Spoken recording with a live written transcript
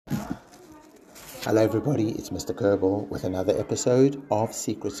Hello everybody, it's Mr. Kerbal with another episode of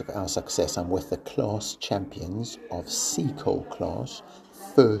Secrets of Our Success. I'm with the class champions of Seacole class,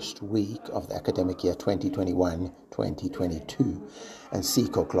 first week of the academic year 2021-2022. And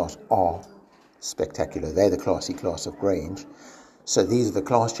Seacole class are spectacular. They're the classy class of Grange. So these are the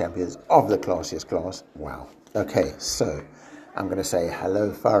class champions of the classiest class. Wow. Okay, so I'm going to say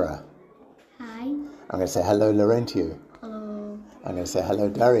hello Farah. Hi. I'm going to say hello Laurentiu. Hello. I'm going to say hello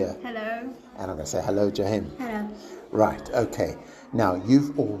Daria. Hello. And I'm going to say hello Jaheim. Hello. Right, okay. Now,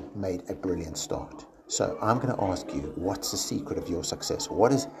 you've all made a brilliant start. So I'm going to ask you, what's the secret of your success?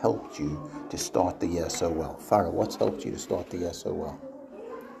 What has helped you to start the year so well? Farah, what's helped you to start the year so well?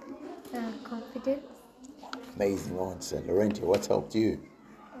 Confidence. Amazing answer. Laurentiu, what's helped you?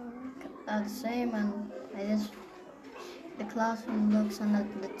 The same, and the classroom looks and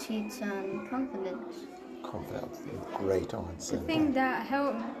the teacher and confidence. Confidence. Great answer. The thing that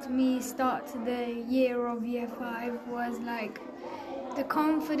helped me start the year of year 5 was like the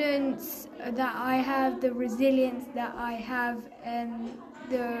confidence that I have, the resilience that I have, and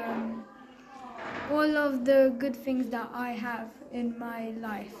all of the good things that I have in my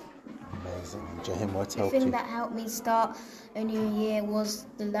life. Amazing. Jaheim, what's The helped thing you? that helped me start a new year was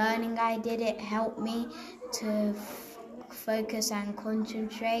the learning I did. It helped me to focus and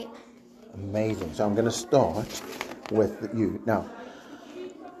concentrate. Amazing. So I'm going to start with you. Now,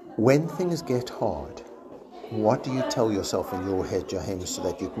 when things get hard, what do you tell yourself in your head, Jaheim, so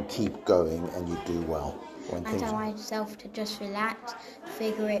that you can keep going and you do well? I tell myself to just relax,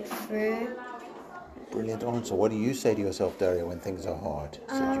 figure it through. Brilliant answer. What do you say to yourself, Daria, when things are hard,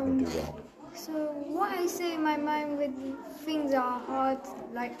 so that you can do well? So what I say in my mind when things are hard,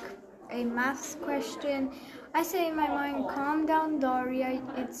 like a maths question, I say in my mind, calm down, Daria.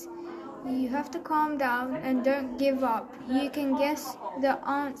 You have to calm down and don't give up. You can guess the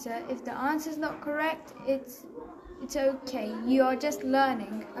answer. If the answer is not correct, it's okay. You are just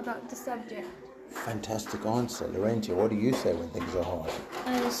learning about the subject. Fantastic answer. Laurentiu, what do you say when things are hard?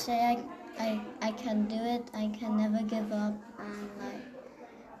 I say I can do it. I can never give up,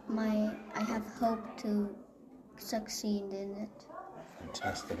 and I have hope to succeed in it.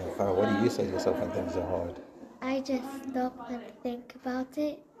 Fantastic. And Farah, what do you say to yourself when things are hard? I just stop and think about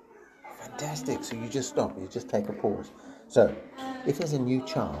it. Fantastic. So you just stop. You just take a pause. So, if there's a new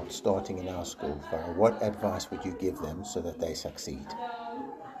child starting in our school, Farah, what advice would you give them so that they succeed?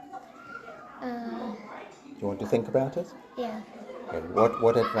 Do you want to think about it? Yeah. Okay.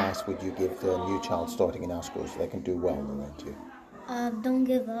 What advice would you give the new child starting in our school so they can do well, Laurentiu? Don't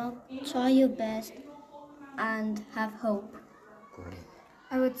give up. Try your best, and have hope. Brilliant.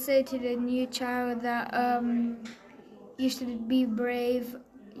 I would say to the new child that you should be brave.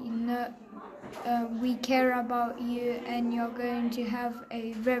 We care about you, and you're going to have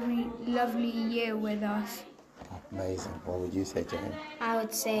a very lovely year with us. Amazing. What would you say to him? I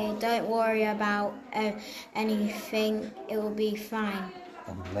would say don't worry about anything. It will be fine.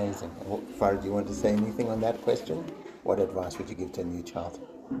 Amazing. Farah, do you want to say anything on that question? What advice would you give to a new child?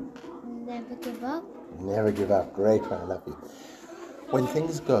 Never give up. Never give up. Great one. I love you. When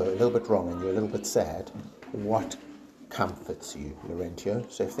things go a little bit wrong and you're a little bit sad, what comforts you, Laurentiu?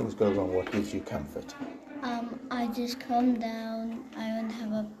 So if things go wrong, what gives you comfort? I just calm down. I want to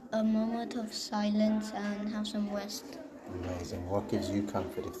have a moment of silence and have some rest. Amazing. What gives you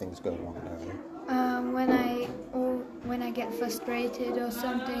comfort if things go wrong, Daria? When I get frustrated or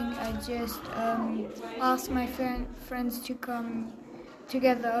something, I just ask my friends to come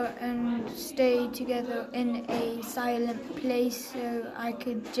together and stay together in a silent place, so I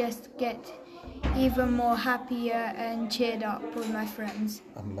could just get even more happier and cheered up with my friends.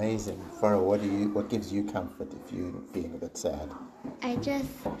 Amazing. Farah, what gives you comfort if you're feeling a bit sad? I just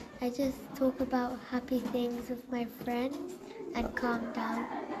talk about happy things with my friends and calm down.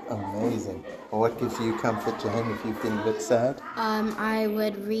 Amazing. Well, what gives you comfort, Jaheim, if you're feeling a bit sad? I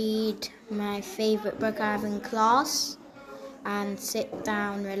would read my favourite book I have in class and sit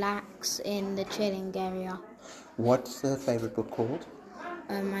down, relax in the chilling area. What's the favourite book called?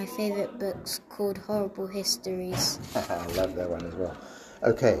 My favourite book's called Horrible Histories. I love that one as well.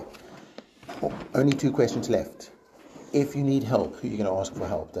 Okay. Only 2 questions left. If you need help, who are you going to ask for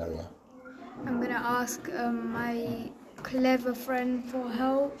help, Daria? I'm going to ask my clever friend for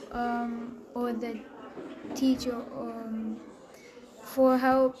help, or the teacher for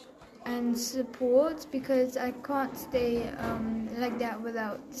help and support, because I can't stay like that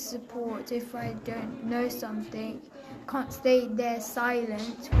without support. If I don't know something, can't stay there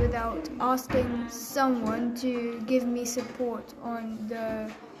silent without asking someone to give me support on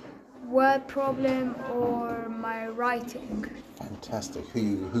word problem or my writing. Fantastic.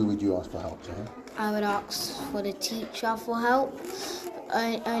 Who would you ask for help, Jaheim? I would ask for the teacher for help.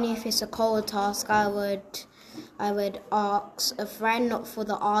 Only if it's a cold task, I would ask a friend, not for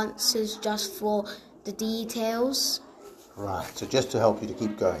the answers, just for the details. Right, so just to help you to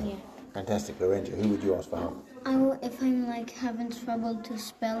keep going. Yeah. Fantastic. Laurentiu, who would you ask for help? If I'm like having trouble to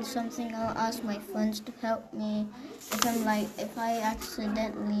spell something, I'll ask my friends to help me. If I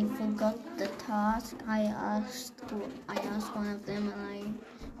accidentally forgot the task, I ask one of them and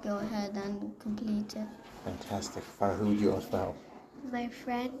I go ahead and complete it. Fantastic. Farah, who would you ask for help? My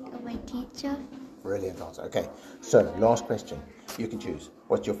friend or my teacher. Brilliant answer. Okay, so last question. You can choose.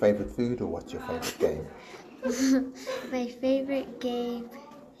 What's your favorite food or what's your favorite game? My favorite game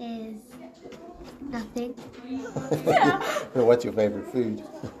is nothing. Well, what's your favorite food?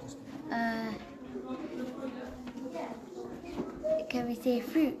 Can we say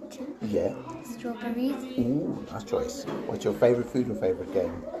fruit? Yeah. Strawberries. Ooh, nice choice. What's your favorite food or favorite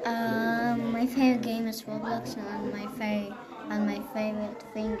game? My favorite game is Roblox, and my favorite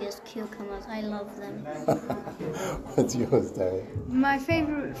thing is cucumbers. I love them. What's yours, Daria? My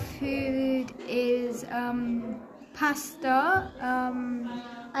favorite food is pasta.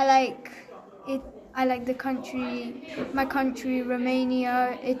 I like it. I like the country, my country,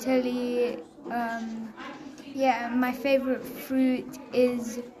 Romania, Italy. My favorite fruit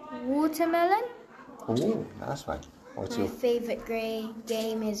is watermelon. Ooh, nice one. What's My your favourite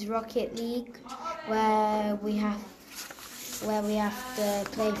game is Rocket League, where we have to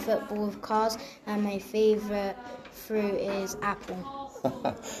play football with cars, and my favourite fruit is apple.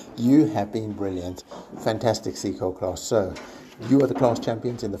 You have been brilliant. Fantastic Seacole class. So, you are the class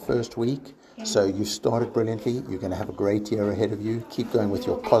champions in the first week. Yeah. So, you started brilliantly. You're going to have a great year ahead of you. Keep going with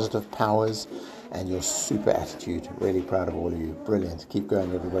your positive powers and your super attitude. Really proud of all of you. Brilliant. Keep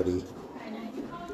going, everybody.